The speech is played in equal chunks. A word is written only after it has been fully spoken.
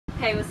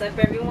Hey, what's up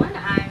everyone?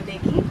 I'm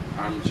Vicky.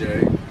 I'm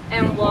Jay.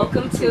 And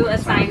welcome to A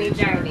Tiny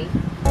Journey.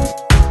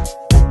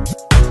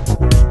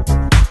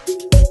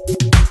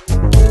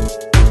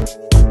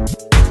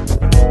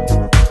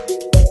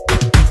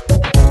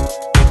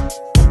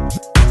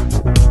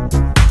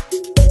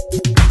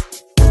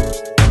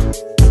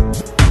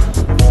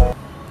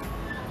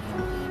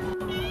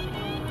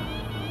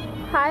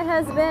 Hi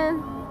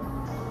husband.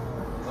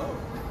 Hello.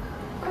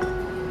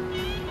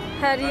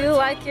 How do you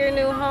like your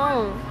new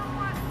home?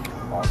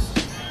 Awesome.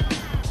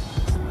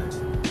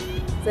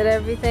 Is it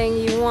everything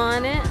you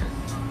wanted?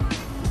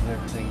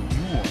 Everything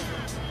you want.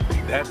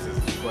 That is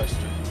the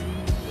question.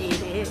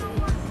 It is.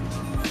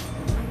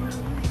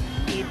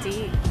 It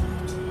is.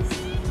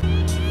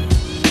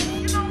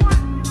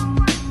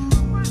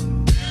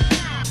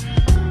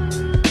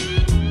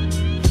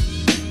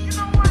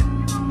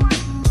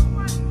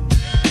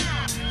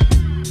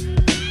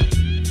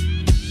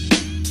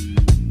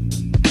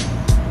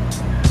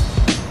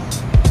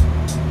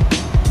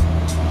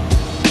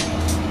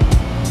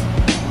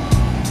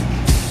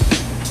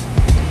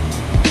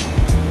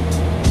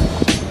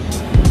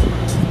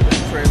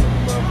 This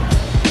trailer above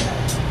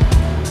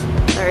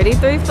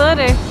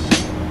 33-footer.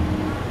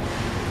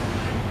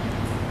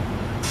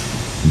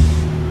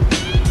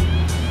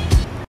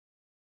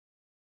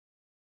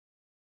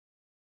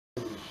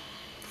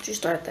 Did you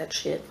start that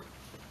shit?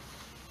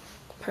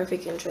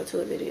 Perfect intro to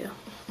a video.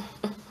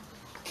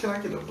 Can I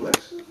get a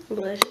blessing?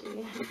 Bless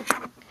you.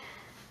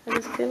 I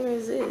just couldn't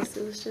resist.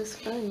 It was just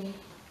funny.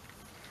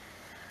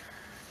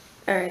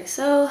 Alright,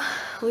 so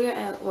we're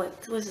at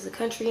what is this, a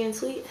Country Inn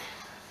Suite?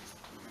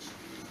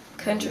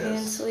 Country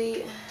Inn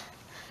Suite.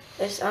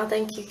 I don't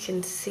think you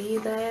can see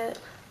that. I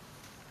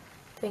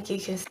think you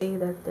can see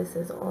that this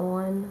is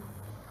on.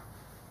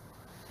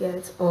 Yeah,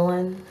 it's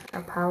on.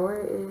 Our power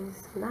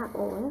is not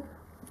on.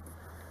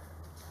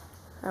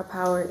 Our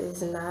power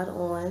is not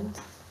on.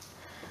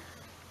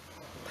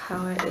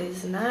 Power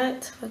is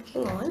not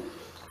fucking on.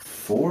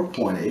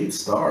 4.8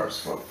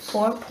 stars, folks.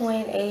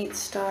 4.8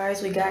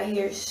 stars. We got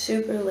here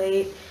super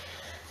late.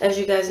 As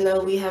you guys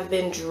know, we have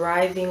been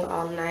driving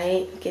all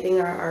night, getting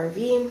our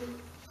RV.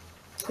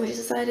 We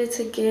decided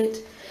to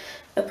get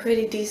a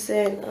pretty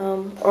decent,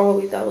 or what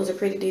we thought was a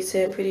pretty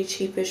decent, pretty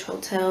cheapish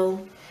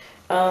hotel.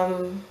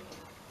 The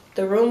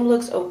room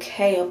looks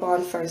okay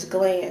upon first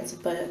glance,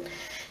 but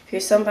if you're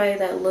somebody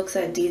that looks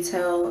at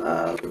detail,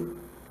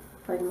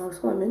 like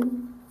most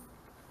women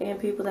and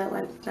people that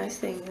like nice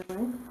things,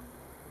 right?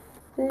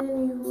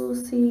 Then you will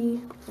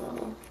see,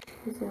 oh,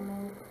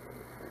 zoom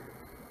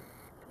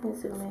in.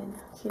 Zoom in.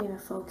 Can't even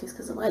focus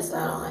because the light's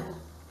not on.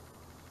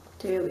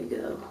 There we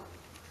go.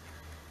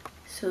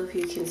 So if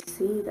you can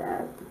see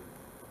that,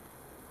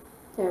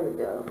 there we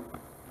go.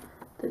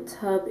 The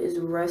tub is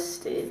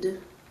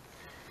rusted.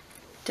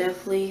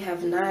 Definitely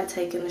have not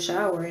taken a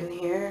shower in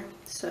here.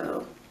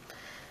 So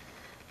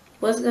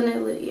what's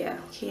gonna, yeah,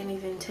 can't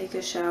even take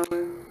a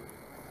shower.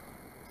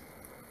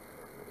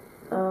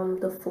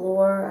 The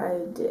floor, I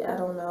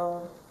don't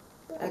know.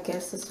 I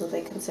guess that's what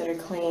they consider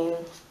clean,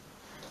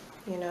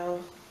 you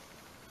know.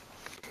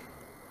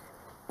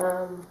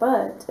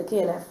 But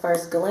again, at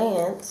first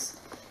glance,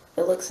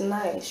 it looks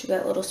nice. You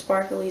got little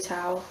sparkly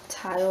tile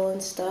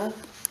and stuff.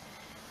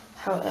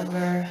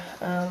 However,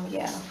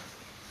 yeah.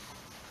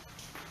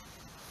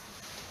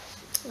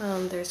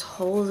 There's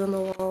holes in the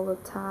wall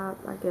up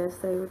top. I guess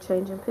they were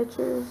changing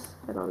pictures.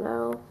 I don't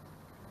know.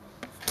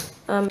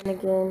 And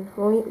again,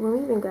 when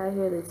we even got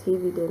here, the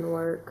TV didn't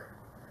work.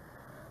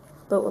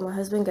 But when my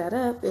husband got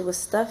up, it was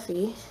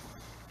stuffy.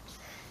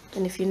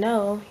 And if you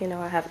know,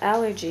 I have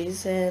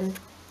allergies, and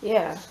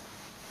yeah.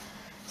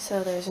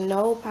 So there's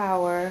no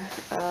power.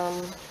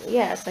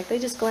 Yeah, it's like they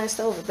just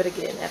glanced over. But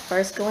again, at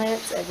first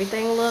glance,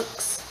 everything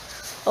looks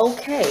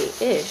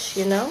okay-ish,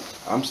 you know?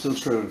 I'm still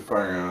trying to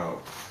figure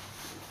out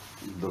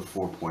the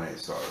 4.8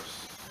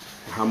 stars.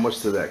 How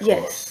much did that cost?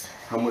 Yes.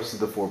 How much did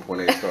the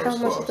 4.8 stars cost?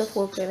 How much did the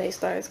 4.8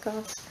 stars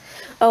cost?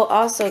 Oh,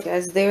 also,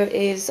 guys, there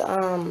is,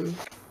 I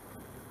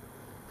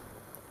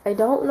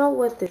don't know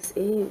what this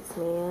is,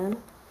 man.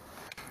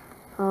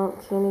 Oh,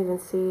 can't even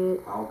see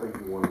it. I don't think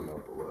you want to know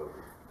below.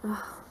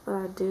 Oh, but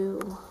I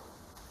do.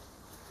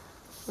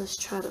 Let's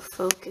try to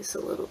focus a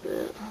little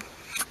bit.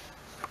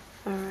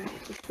 Alright,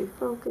 let's be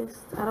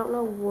focused. I don't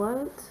know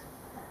what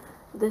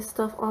this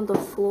stuff on the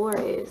floor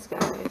is,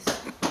 guys.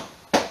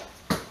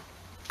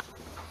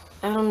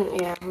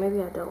 Yeah,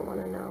 maybe I don't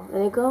want to know.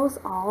 And it goes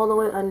all the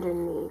way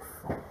underneath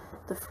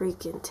the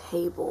freaking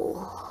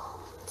table.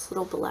 This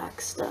little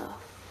black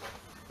stuff.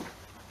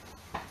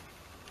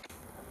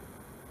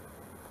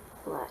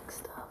 Black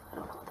stuff. I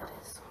don't know what that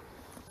is.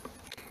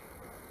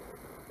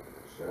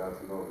 Shout out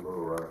to no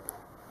little right.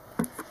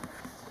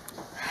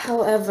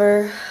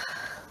 However,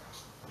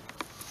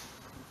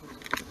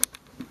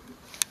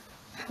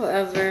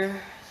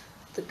 here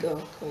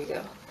we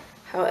go.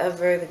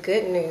 However, the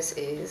good news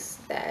is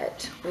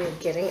that we're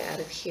getting out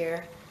of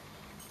here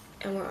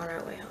and we're on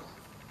our way home.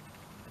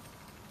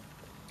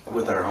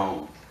 With our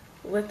home.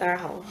 With our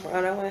home. We're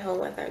on our way home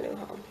with our new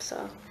home.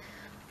 So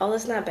Oh,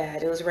 it's not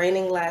bad. It was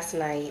raining last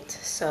night,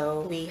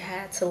 so we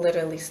had to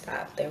literally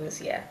stop.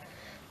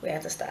 We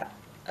had to stop.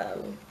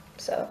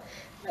 So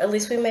at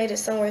least we made it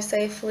somewhere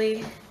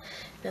safely,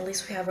 and at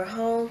least we have our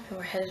home, and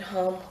we're headed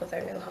home with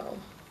our new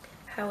home.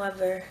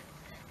 However,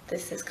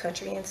 this is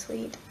country and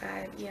sweet.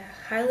 I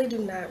highly do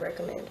not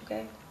recommend.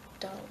 Okay,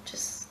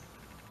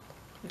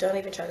 don't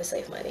even try to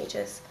save money.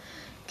 Just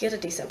get a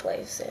decent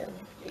place, and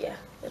yeah,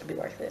 it'll be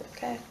worth it.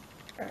 Okay.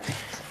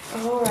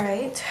 All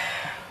right.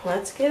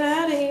 Let's get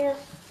out of here.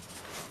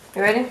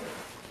 You ready?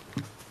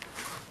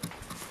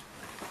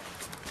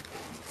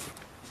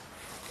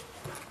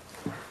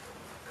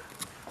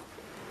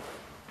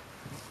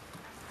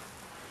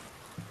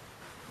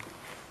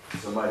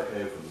 Somebody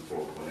paid for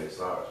the 4.8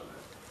 stars,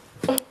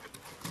 man.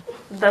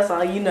 That's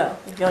all you know.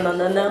 You don't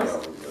know nothing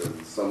else?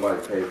 Somebody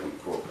paid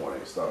for the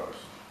 4.8 stars.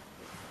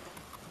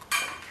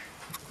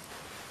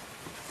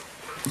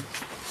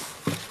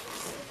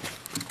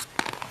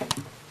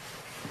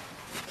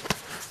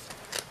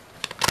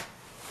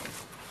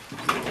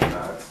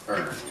 Nah, it's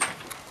earned.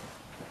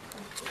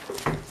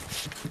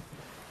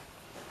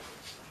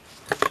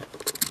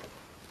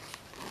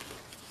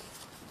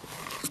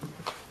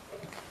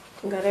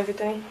 You got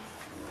everything?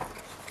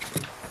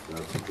 I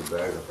took the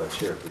bag off that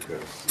chair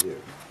because, yeah,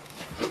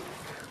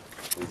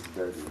 it's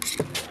dirty.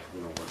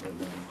 You don't want them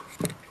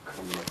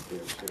coming up there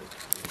and shit.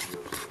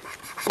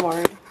 Don't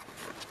worry.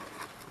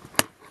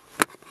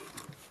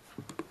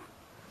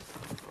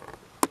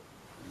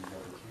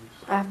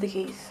 I have the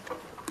keys.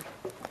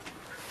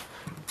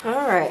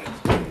 All right.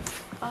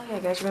 Oh yeah,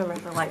 guys, remember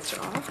the lights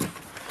are off.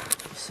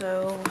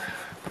 So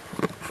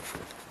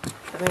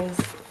that means,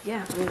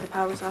 the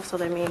power's off. So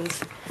that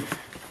means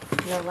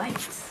no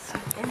lights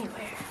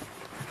anywhere.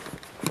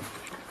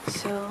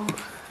 So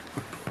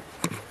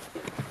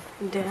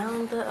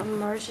down the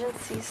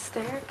emergency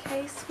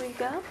staircase we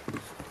go.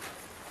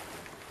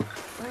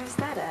 Where is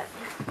that at?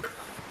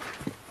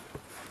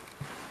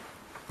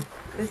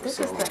 This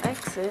is the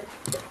exit.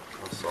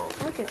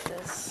 Look at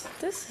this.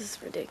 This is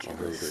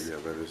ridiculous. Yeah,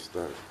 that is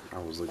that. I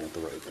was looking at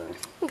the right thing.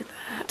 Look at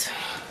that.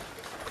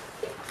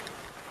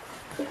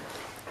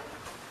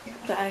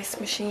 The ice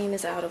machine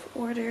is out of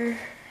order.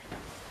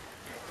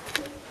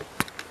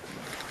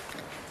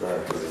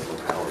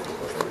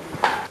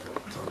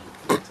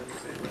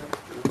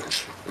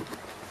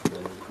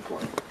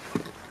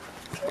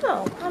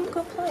 No, I'm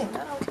complaining. I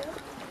don't care.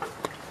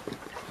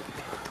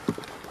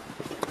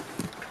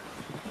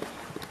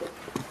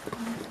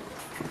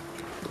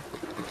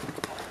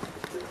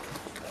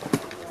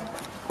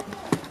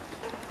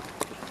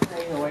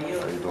 How are you?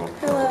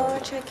 Hello, we're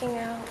checking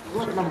out.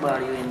 What number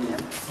are you in, ma'am?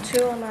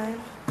 209.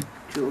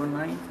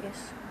 209? Yes.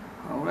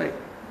 Alright.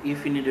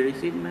 If you need a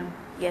receipt, ma'am,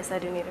 Yes, I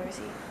do need a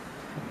receipt.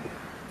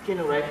 can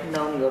you write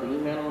down your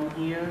email on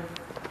here?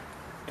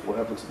 What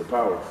happened to the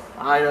power?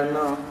 I don't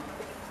know.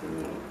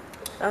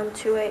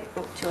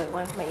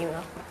 281, my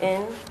email.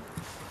 N.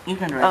 You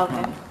can write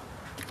Okay. down.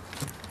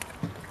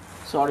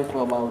 Sorry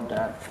for about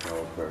that.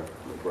 Okay,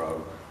 no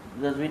problem.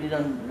 Because we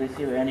didn't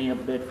receive any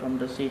update from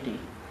the city.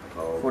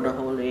 For the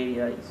whole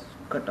area is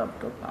cut up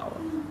to power.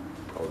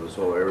 Oh, this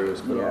whole area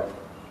is cut Yeah. off?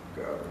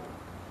 Got it.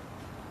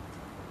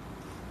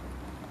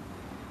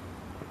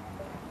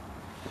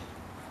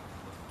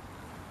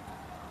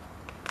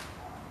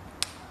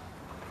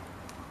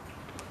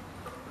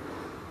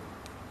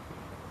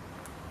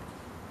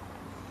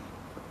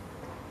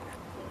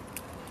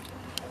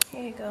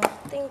 Here you go.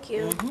 Thank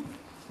you.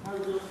 How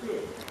do you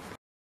feel?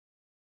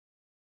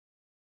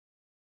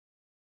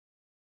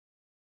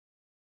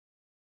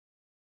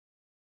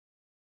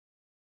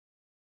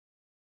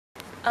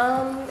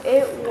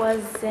 It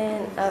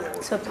wasn't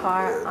up to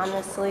par,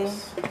 honestly.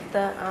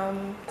 The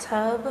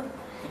tub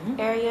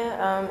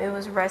area, it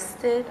was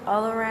rusted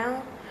all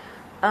around.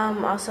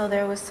 Also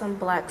there was some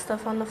black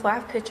stuff on the floor. I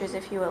have pictures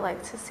if you would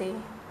like to see.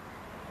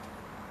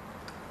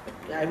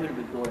 I will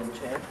be going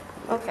check.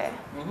 Okay.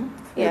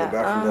 Yeah, the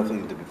bathroom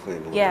definitely need to be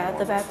cleaned a little Yeah, more.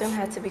 the bathroom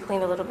had to be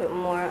cleaned a little bit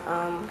more.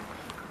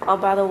 All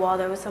by the wall,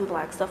 there was some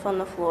black stuff on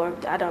the floor.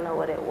 I don't know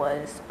what it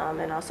was.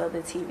 And also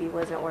the TV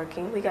wasn't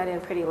working. We got in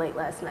pretty late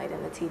last night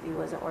and the TV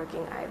wasn't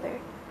working either.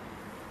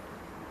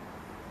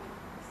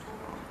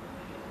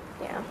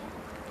 Yeah.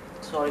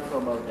 Sorry for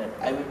about that.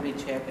 I will be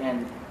check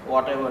and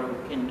whatever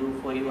we can do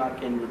for you, I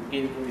can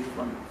give you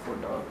refund for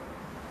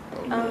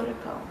the in your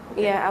account.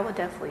 Okay? Yeah, I would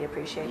definitely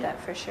appreciate that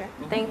for sure.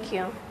 Thank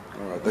you.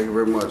 All right, thank you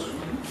very much.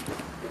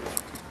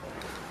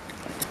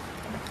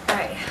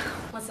 Alright,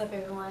 what's up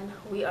everyone?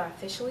 We are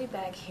officially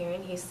back here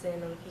in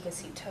Houston. You can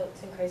see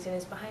totes and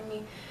craziness behind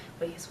me.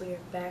 But yes, we are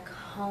back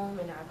home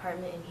in our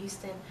apartment in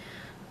Houston.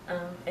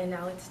 And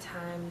now it's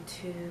time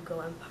to go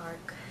and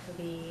park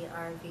the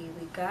RV.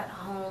 We got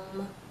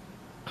home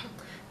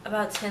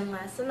about 10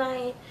 last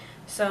night.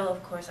 So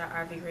of course our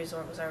RV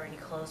resort was already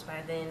closed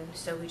by then.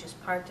 So we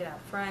just parked it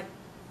out front.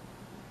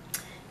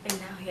 And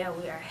now, yeah,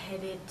 we are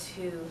headed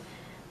to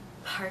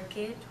park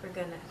it. We're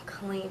gonna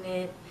clean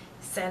it,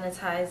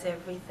 sanitize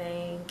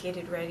everything, get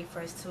it ready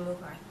for us to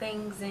move our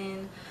things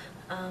in.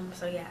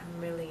 So yeah,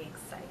 I'm really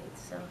excited.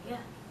 So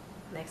yeah,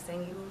 Next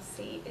thing you will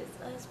see is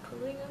us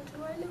pulling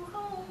into our new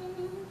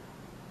home.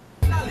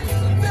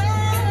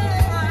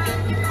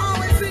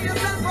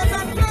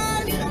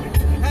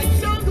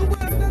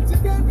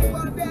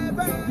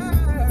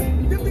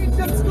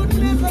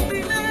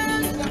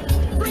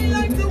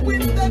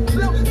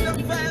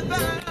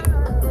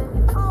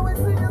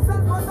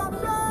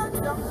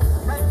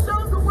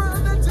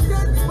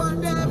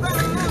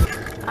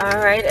 All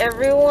right,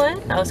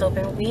 everyone. I was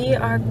hoping we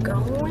are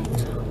going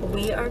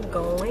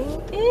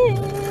in.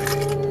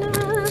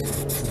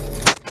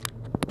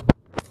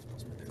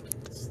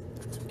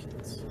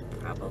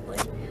 Probably.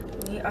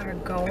 We are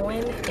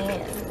going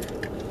in.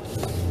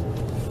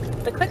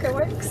 The clicker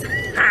works.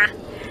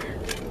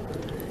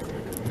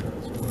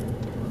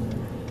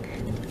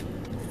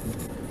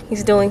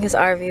 He's doing his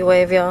RV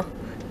wave, y'all.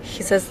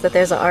 He says that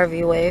there's an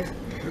RV wave.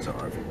 There's an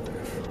RV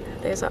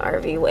wave. There's an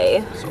RV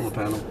wave. Solar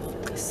panel.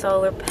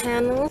 Solar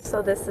panel.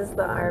 So this is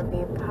the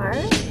RV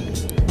part.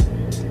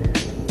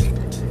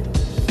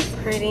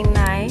 Pretty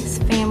nice,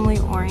 family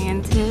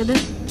oriented.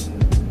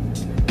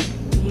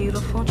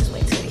 Beautiful. Just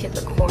wait till we hit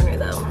the corner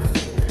though.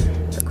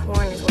 The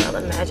corner is where all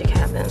the magic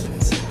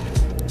happens.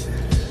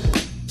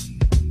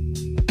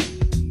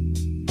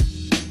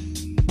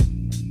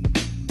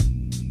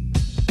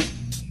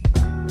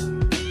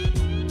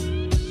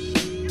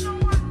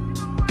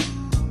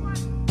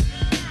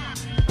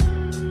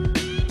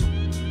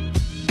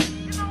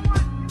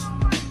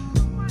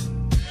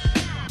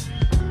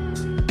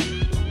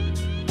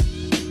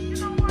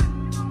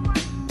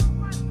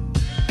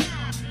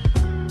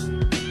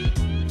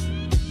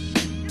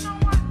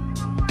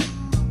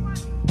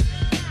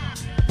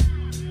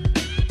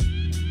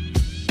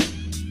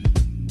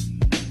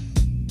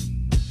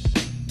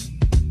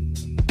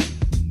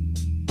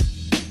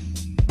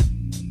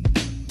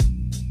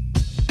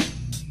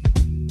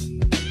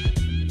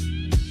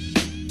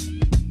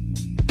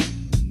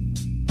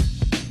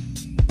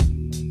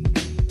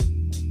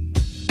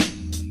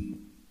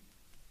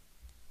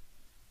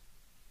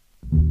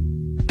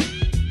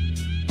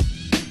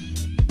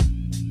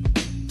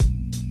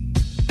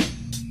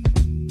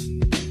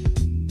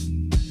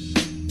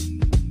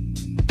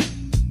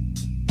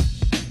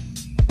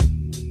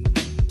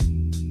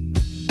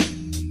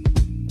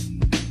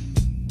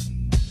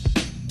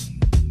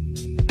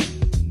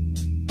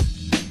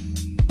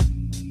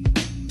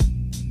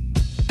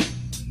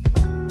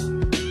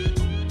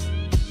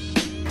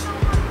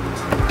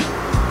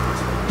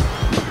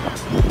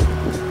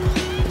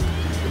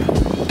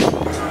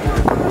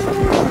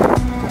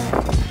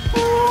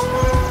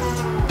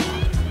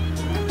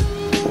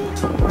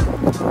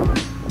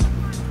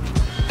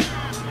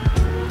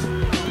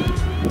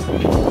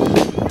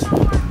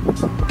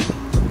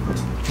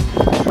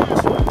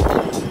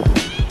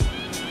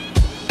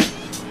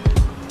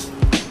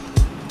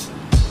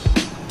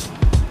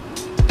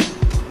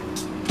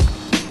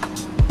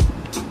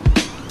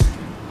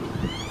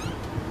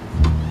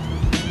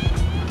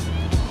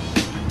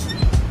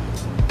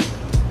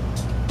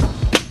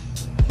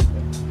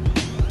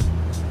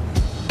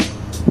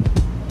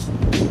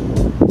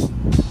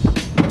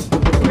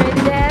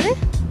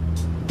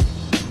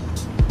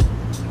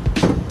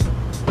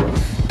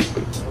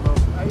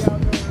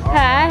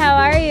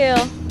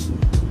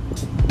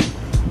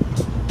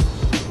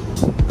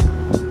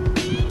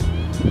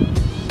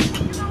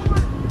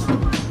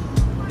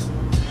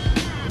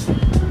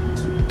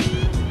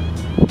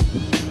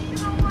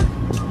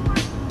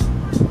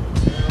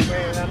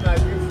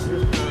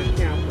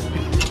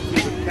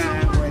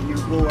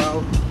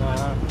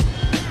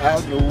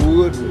 Out in the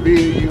woods,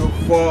 build your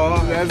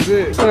fire. That's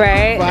it.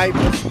 Right. Fight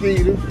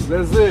mosquitoes.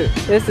 That's it.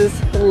 This is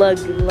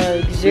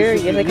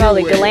luxurious. They call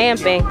it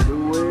glamping.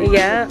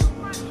 Yeah.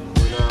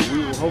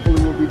 But,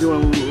 hopefully we'll be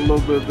doing a little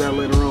bit of that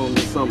later on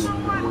this summer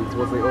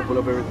once they open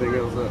up everything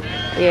else up.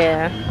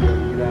 Yeah.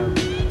 Get out and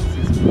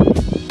see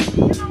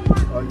some.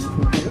 Are you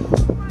from here?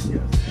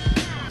 Yes.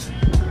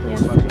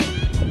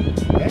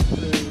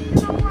 Actually,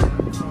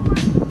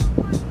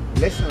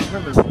 less than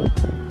 100.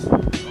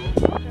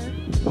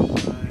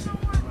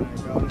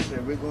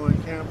 We're going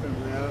camping.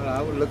 Well,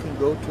 I was looking to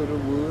go to the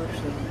woods.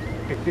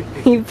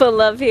 And You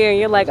pull up here and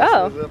you're like,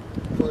 oh.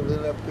 Pull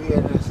it up here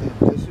and I said,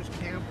 this is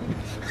camping.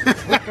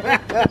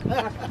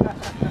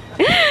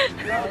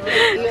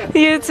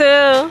 You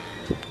too.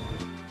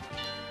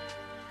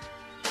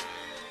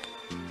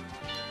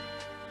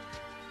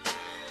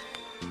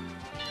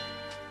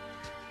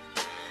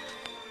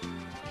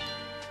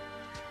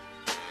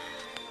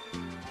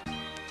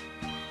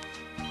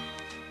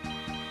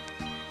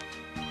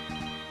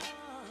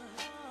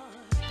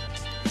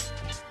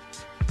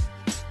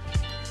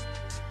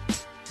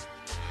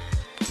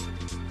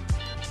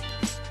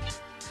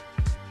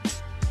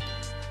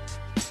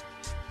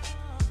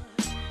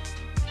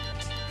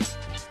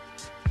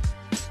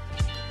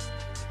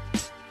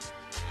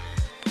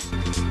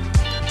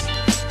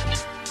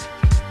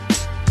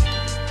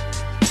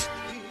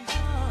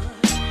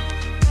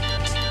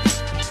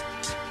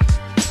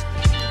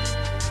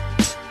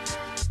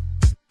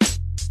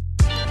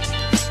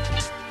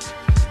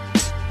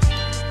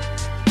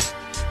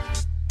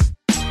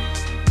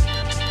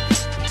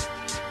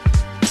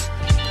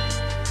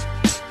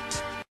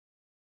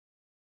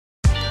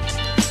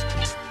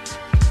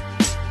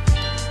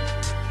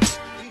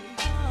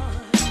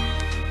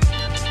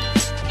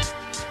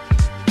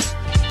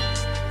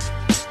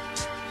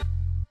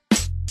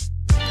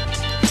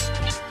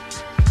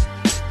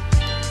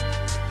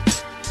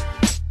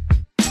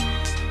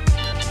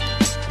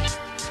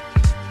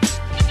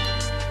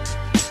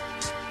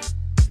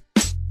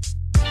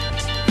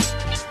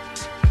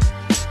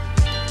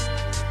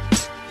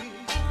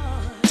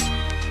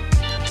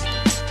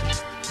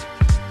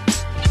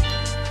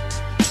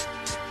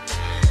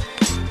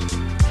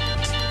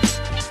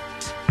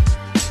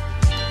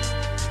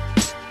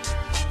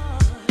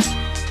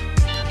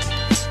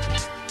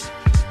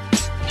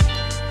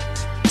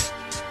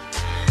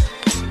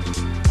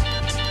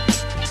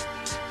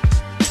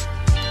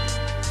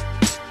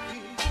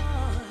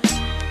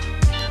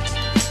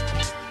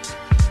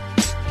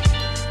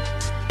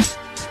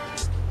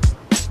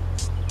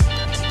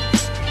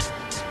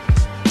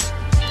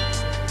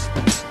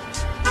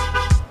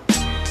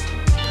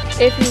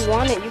 If you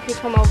want it, you could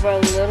come over a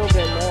little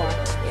bit more.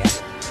 Yeah.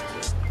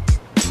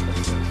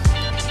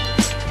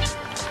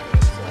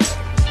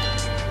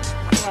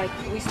 Like,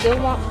 we still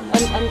want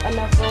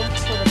enough room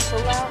for the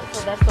pull out,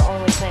 so that's the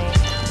only thing,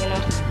 you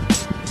know?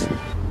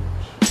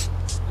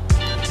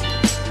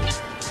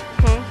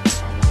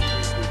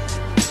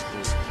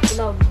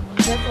 No,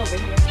 that's over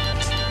here.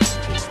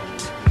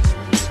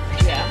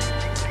 Yeah.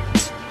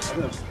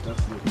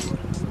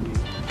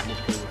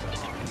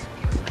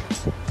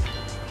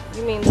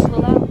 You mean the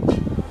pull out?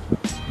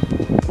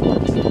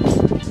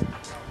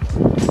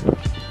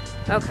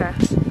 Okay.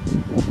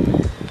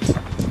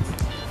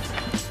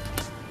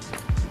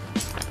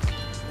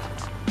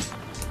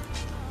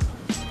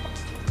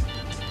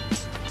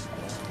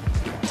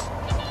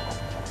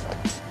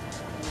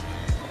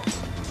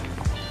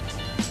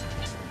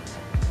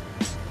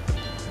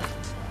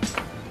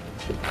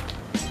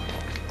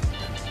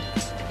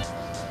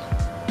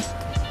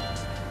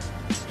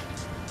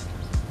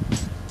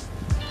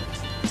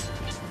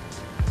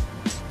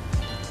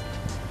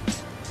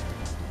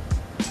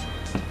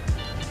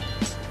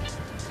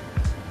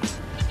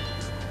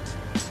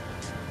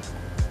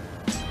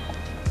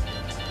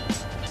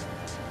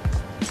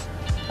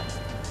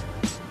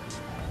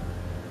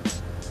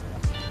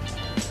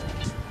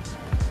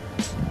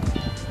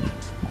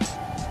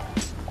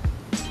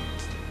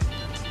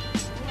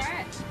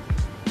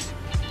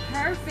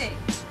 Perfect.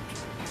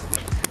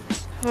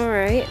 All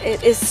right,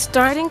 it is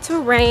starting to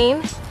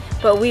rain,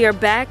 but we are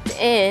backed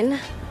in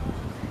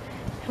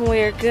and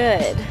we're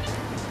good.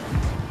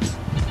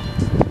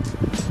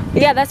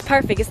 Yeah, that's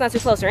perfect. It's not too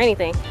close or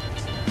anything.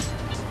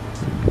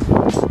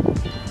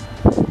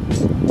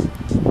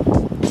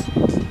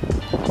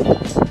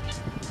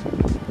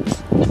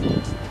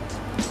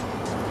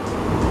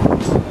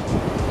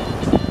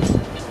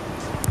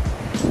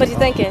 What you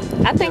thinking?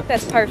 I think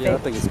that's perfect. Yeah, I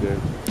think it's good.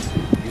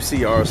 You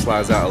see ours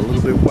slides out a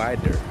little bit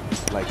wider,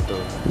 like the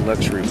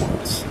luxury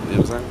ones. You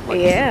know what I'm saying? Like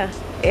Yeah,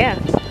 yeah.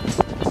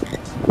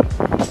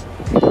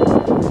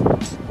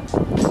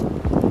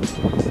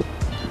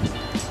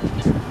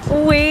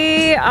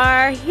 We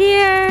are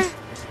here.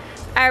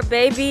 Our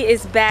baby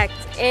is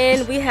backed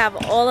in. We have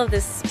all of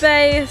this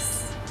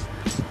space.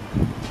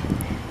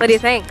 What do you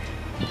think?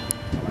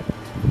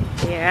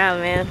 Yeah,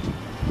 man.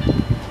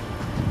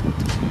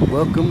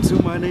 welcome to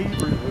my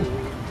neighborhood.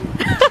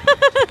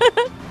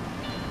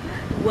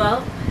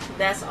 Well,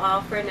 that's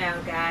all for now,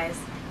 guys.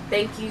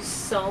 Thank you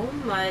so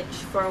much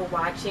for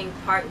watching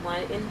part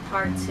 1 and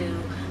part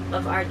 2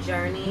 of our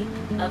journey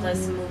of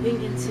us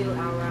moving into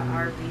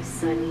our RV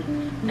Sunny.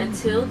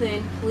 Until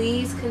then,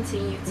 please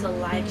continue to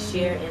like,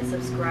 share, and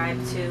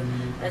subscribe to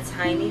A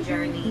Tiny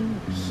Journey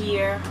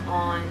here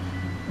on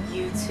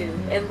YouTube.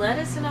 And let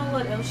us know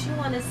what else you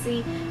want to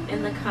see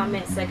in the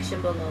comment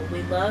section below.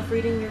 We love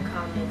reading your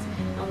comments,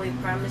 and we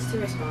promise to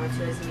respond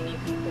to as many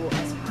people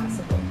as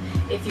possible.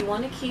 If you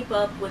want to keep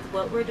up with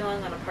what we're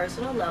doing on a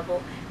personal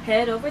level,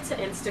 head over to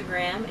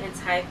Instagram and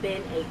type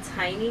in A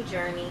Tiny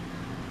Journey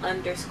 _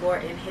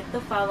 and hit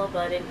the follow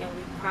button, and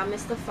we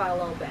promise to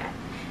follow back.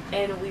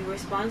 And we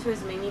respond to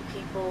as many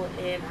people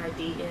in our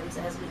DMs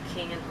as we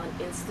can on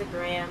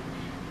Instagram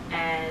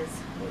as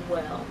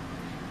well.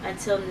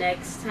 Until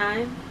next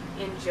time,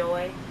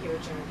 enjoy your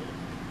journey.